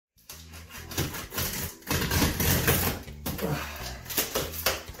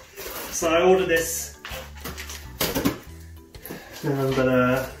So I ordered this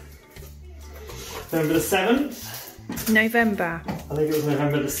November the 7th? November. I think it was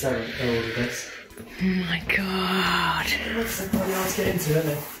November the 7th I ordered this. Oh my god. That's so bloody hard to get into, isn't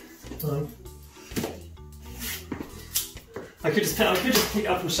it? I could just pick it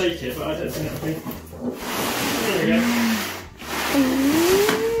up and shake it, but I don't think that would be. There we go.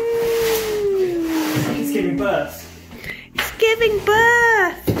 It's giving birth. It's giving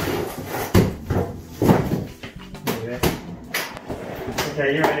birth! There we go. Okay,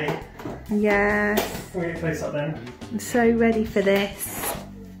 you ready? Yes. We'll get close up then. I'm so ready for this.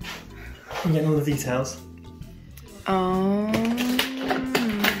 I'm getting all the details. Oh.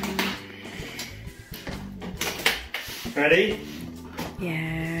 Ready?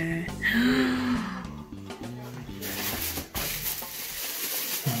 Yeah.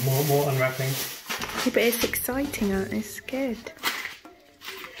 More unwrapping. Yeah, but it's exciting, it's good.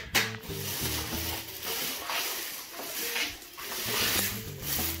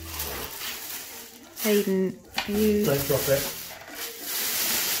 Hayden, you... Don't drop it.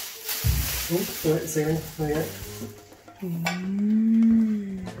 Oh, do it, Siri. There you go.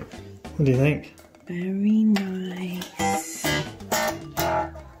 What do you think? Very nice.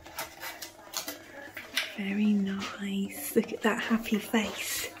 Very nice. Look at that happy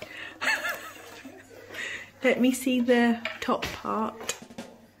face. Let me see the top part.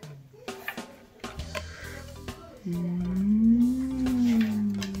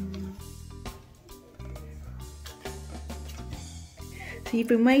 So you've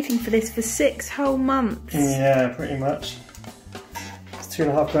been waiting for this for 6 whole months. Yeah, pretty much. It's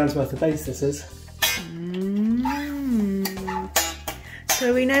 £2.5 worth of base, this is.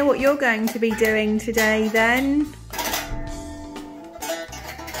 So we know what you're going to be doing today then.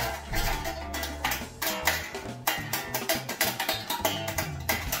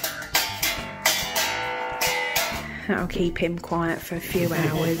 That'll keep him quiet for a few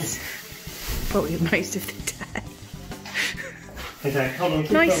hours. Probably most of the day. Okay, hold on,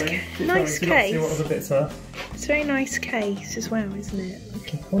 keep nice, going. nice case. See what other bits are. It's a very nice case as well, isn't it?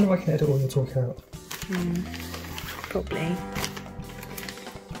 Okay. I wonder if I can edit all your talk out. Probably.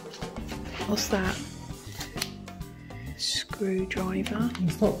 What's that? Screwdriver.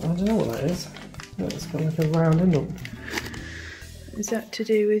 It's not, I don't know what that is. Look, it's got like a round handle. Is that to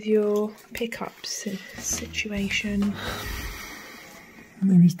do with your pickup situation?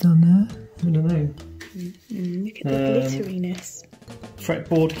 Maybe it's down there. I don't know. Look at the glitteriness.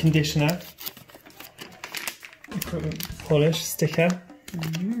 Fretboard conditioner. Equipment polish sticker.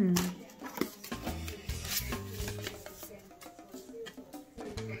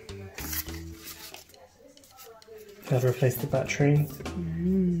 Gotta replace the battery.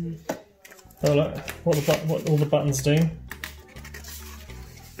 Oh look, what all the buttons do.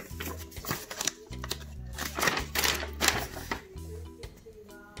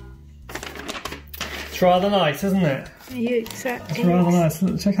 It's rather nice, isn't it? It's rather nice.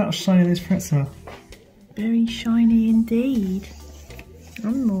 Look, check out how shiny those frets are. Very shiny indeed.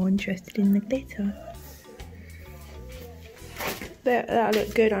 I'm more interested in the glitter. That'll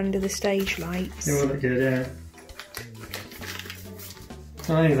look good under the stage lights. It will look good, yeah.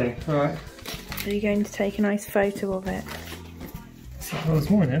 Amazing, alright. Are you going to take a nice photo of it? Oh, there's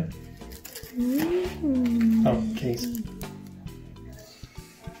more in here. Oh, keys.